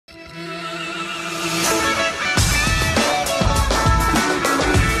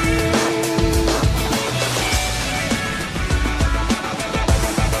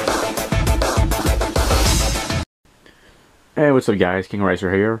What's up guys, King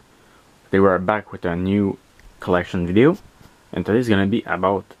Racer here. Today we're back with a new collection video, and today's gonna be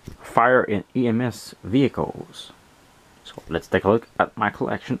about fire and EMS vehicles. So let's take a look at my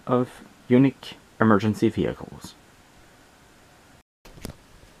collection of unique emergency vehicles.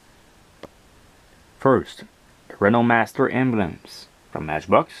 First, the Renault Master emblems from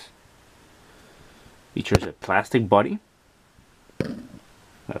Matchbox. Features a plastic body. We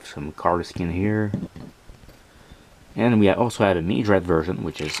have some car skin here. And we also have a majorette version,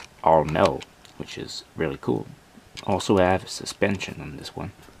 which is all metal, which is really cool. Also have suspension on this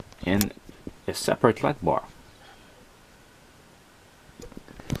one, and a separate light bar.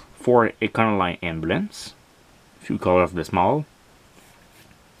 4 Econoline emblems, few colors of the small.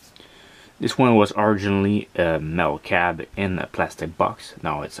 This one was originally a metal cab in a plastic box.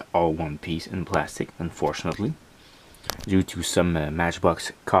 Now it's all one piece in plastic, unfortunately, due to some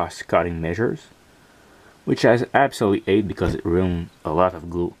Matchbox cost-cutting measures, which I absolutely hate because it ruined a lot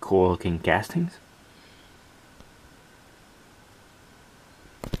of cool looking castings.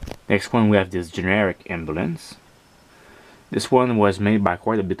 Next one, we have this generic emblems. This one was made by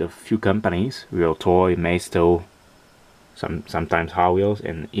quite a bit of few companies: Realtoy, Maisto, sometimes Hot Wheels,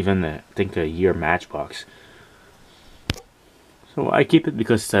 and even I think a year Matchbox. So I keep it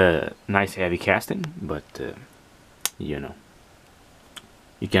because it's a nice heavy casting, but you know,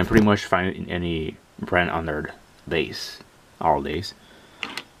 you can pretty much find it in any brand under days, all days.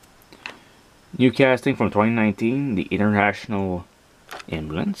 New casting from 2019, the International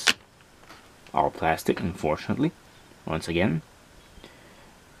emblems, all plastic, unfortunately. Once again,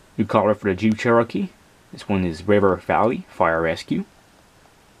 new color for the Jeep Cherokee. This one is River Valley Fire Rescue.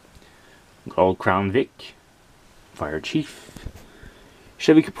 Gold Crown Vic Fire Chief.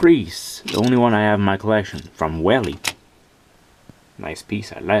 Chevy Caprice, the only one I have in my collection, from Welly. Nice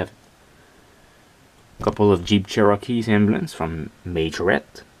piece, I love it. Couple of Jeep Cherokees emblems from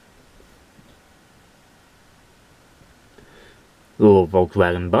Majorette. Little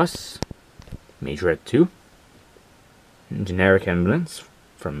Volkswagen bus, Majorette 2. Generic emblems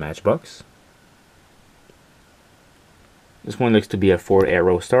from Matchbox. This one looks to be a Ford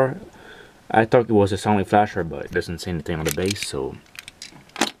Aerostar. I thought it was a Sonic Flasher, but it doesn't say anything on the base, so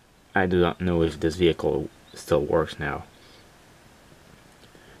I do not know if this vehicle still works now.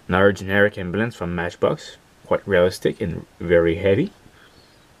 Another generic emblems from Matchbox, quite realistic and very heavy.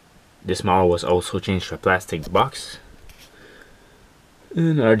 This model was also changed to a plastic box.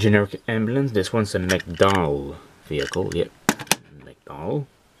 Another generic emblems. This one's a McDonald vehicle. Yep, McDonald.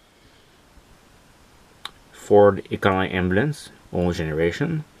 Ford Econoline emblems, old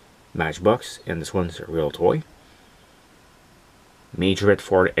generation, Matchbox, and this one's a realtoy. Majorette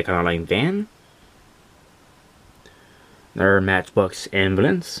Ford Econoline van. Another Matchbox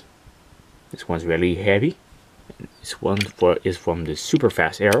emblems. This one's really heavy. This one is from the super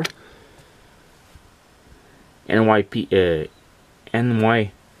fast era. NYC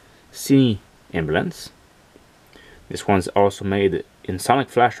emblems. This one's also made in Sonic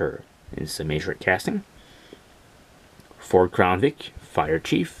Flasher. It's a major casting. Ford Crown Vic Fire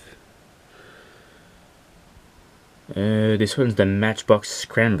Chief. This one's the Matchbox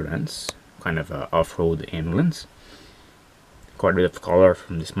Scramblers, kind of off-road emblems. Quite a bit of color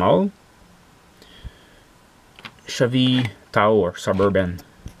from this model. Chevy Tahoe or Suburban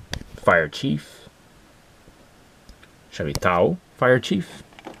Fire Chief. Chevy Tahoe Fire Chief.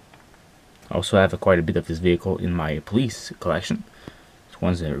 I also have quite a bit of this vehicle in my police collection. This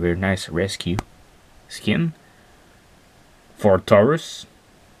one's a very nice rescue skin. Ford Taurus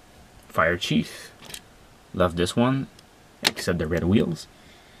Fire Chief. Love this one, except the red wheels.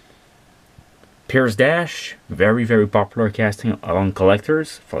 Pierce Dash, very popular casting among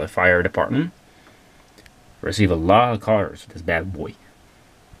collectors for the fire department. Receive a lot of colors with this bad boy.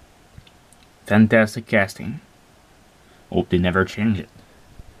 Fantastic casting. Hope they never change it.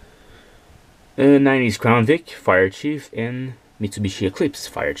 90s Crown Vic Fire Chief and Mitsubishi Eclipse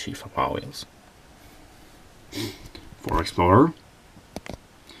Fire Chief of Hot Wheels. Ford Explorer.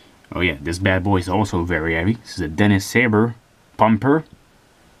 Oh yeah, this bad boy is also very heavy. This is a Dennis Sabre pumper,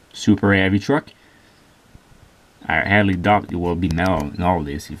 super heavy truck. I highly doubt it will be metal in all of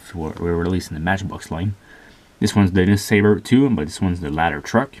this if we're releasing the Matchbox line. This one's the Dennis Sabre too, but this one's the ladder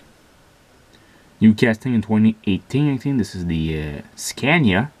truck. New casting in 2018, I think. This is the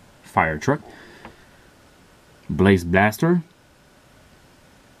Scania fire truck. Blaze Blaster.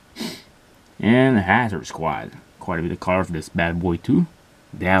 And the Hazard Squad. Quite a bit of color for this bad boy too.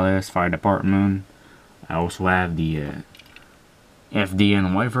 Dallas Fire Department. I also have the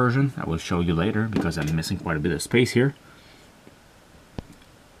FDNY version. I will show you later because I'm missing quite a bit of space here.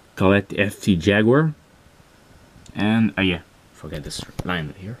 Collect FT Jaguar. And yeah, forget this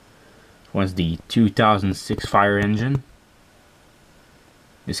line here. This one's the 2006 fire engine.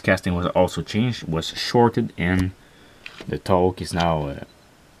 This casting was also changed, was shorted, and the torque is now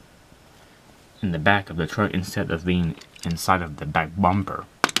in the back of the truck instead of being inside of the back bumper.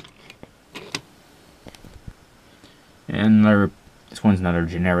 And this one's another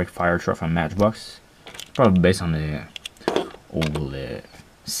generic fire truck from Matchbox, probably based on the old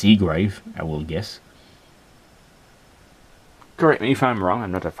Seagrave, I will guess. Correct me if I'm wrong,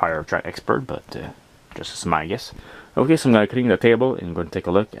 I'm not a fire truck expert, but just as my guess. Okay, so I'm going to clean the table and going to take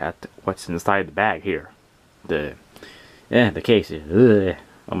a look at what's inside the bag here. The case is,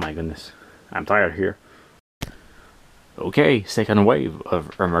 oh my goodness, I'm tired here. Okay, second wave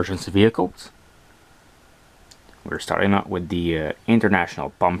of emergency vehicles. We're starting out with the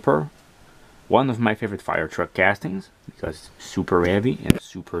International Bumper. One of my favorite fire truck castings because it's super heavy and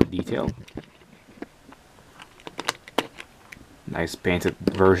super detailed. Nice painted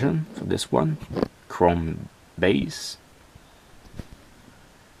version for this one. Chrome base.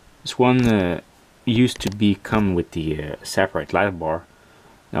 This one used to come with the separate light bar.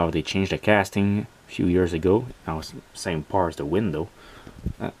 Now they changed the casting a few years ago. Now it's the same part as the window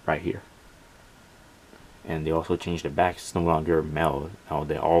right here. And they also changed the back. It's no longer metal. Now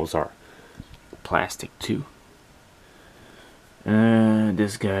they all are plastic too.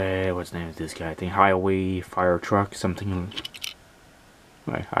 This guy, what's the name of this guy? I think Highway Fire Truck, something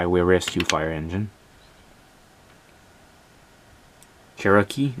like Highway Rescue Fire Engine.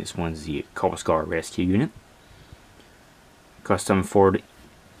 Cherokee, this one's the Coast Guard Rescue Unit. Custom Ford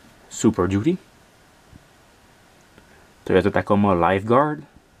Super Duty. Toyota Tacoma Lifeguard,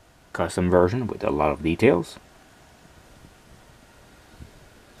 custom version with a lot of details.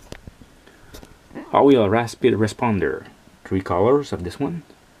 All-wheel Rapid Responder, 3 colors of this one.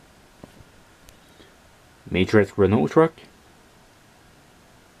 Matrix Renault truck.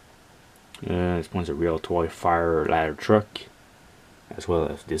 This one's a realtoy fire ladder truck, as well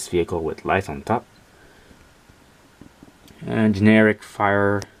as this vehicle with lights on top. Generic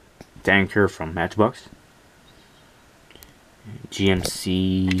fire tanker from Matchbox.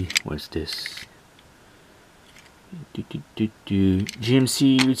 GMC, what's this?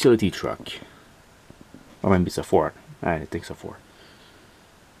 GMC utility truck. Or maybe it's a Ford. I think it's a Ford.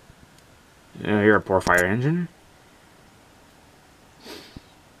 Airport fire engine.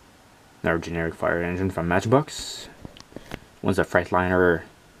 Another generic fire engine from Matchbox. One's a Freightliner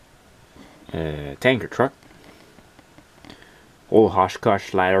tanker truck. Old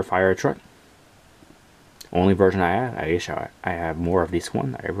Oshkosh ladder fire truck. Only version I have. I wish I have more of this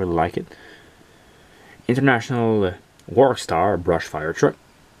one. I really like it. International Workstar brush fire truck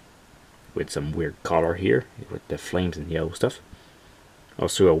with some weird color here with the flames and yellow stuff.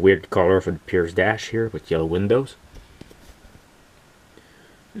 Also a weird color for the Pierce dash here with yellow windows.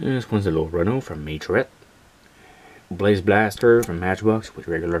 This one's a low Renault from Majorette. Blaze Blaster from Matchbox with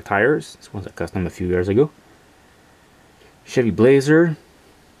regular tires. This one's a custom a few years ago. Chevy Blazer.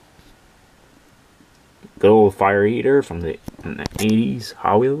 Good old fire eater from the 80s,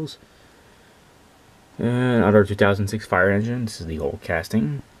 Hot Wheels. Another 2006 fire engine. This is the old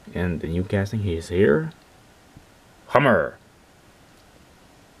casting. And the new casting is here. Hummer.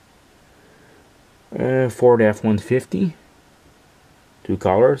 Ford F-150. 2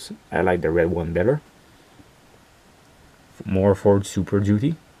 colors. I like the red one better. More Ford Super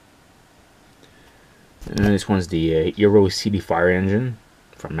Duty. This one's the Euro City fire engine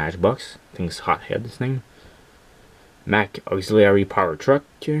from Matchbox. I think it's Hothead, this name. Mack auxiliary power truck.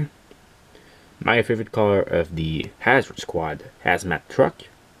 My favorite color of the Hazard Squad hazmat truck.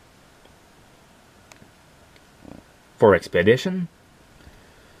 For Expedition.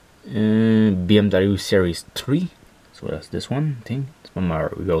 BMW Series 3. So that's this one, I think. It's from our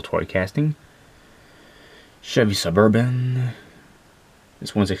realtoy casting. Chevy Suburban.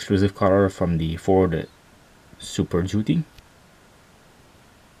 This one's exclusive color from the Ford Super Duty.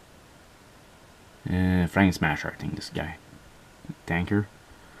 Frame Smasher, I think this guy. Tanker.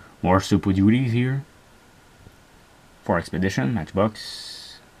 More Super Duties here. For Expedition,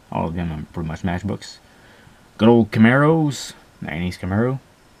 Matchbox. All of them are pretty much Matchbox. Good old Camaros. 90s Camaro.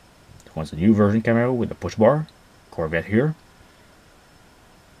 This one's a new version Camaro with a push bar. Corvette here.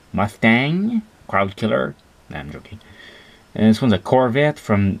 Mustang. Crowd Killer. Nah, I'm joking. And this one's a Corvette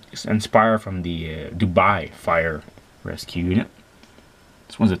inspired from the Dubai Fire Rescue Unit.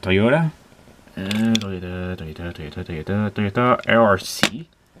 This one's a Toyota. Toyota LRC.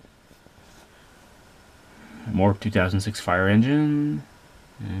 More 2006 fire engine.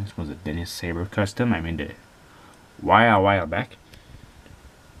 This was a Dennis Sabre custom. I made it a while back.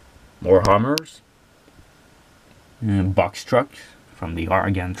 More Hummers. box truck from the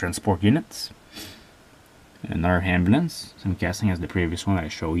Oregon transport units. Another ambulance, same casting as the previous one I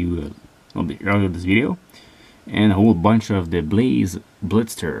showed you a little bit earlier in this video. And a whole bunch of the Blaze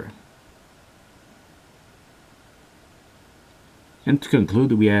Blitzer. And to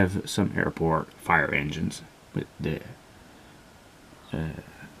conclude, we have some airport fire engines with the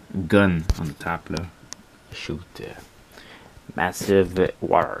gun on the top to shoot massive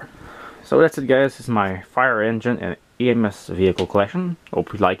water. So that's it, guys. This is my fire engine and EMS vehicle collection.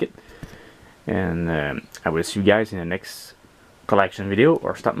 Hope you like it. And I will see you guys in the next collection video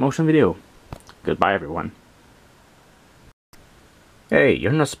or stop motion video. Goodbye, everyone. Hey,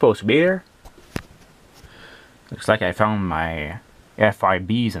 you're not supposed to be there. Looks like I found my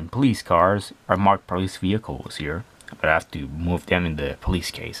FIBs and police cars are marked police vehicles here, but I have to move them in the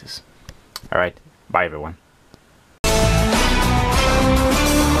police cases. Alright, bye everyone.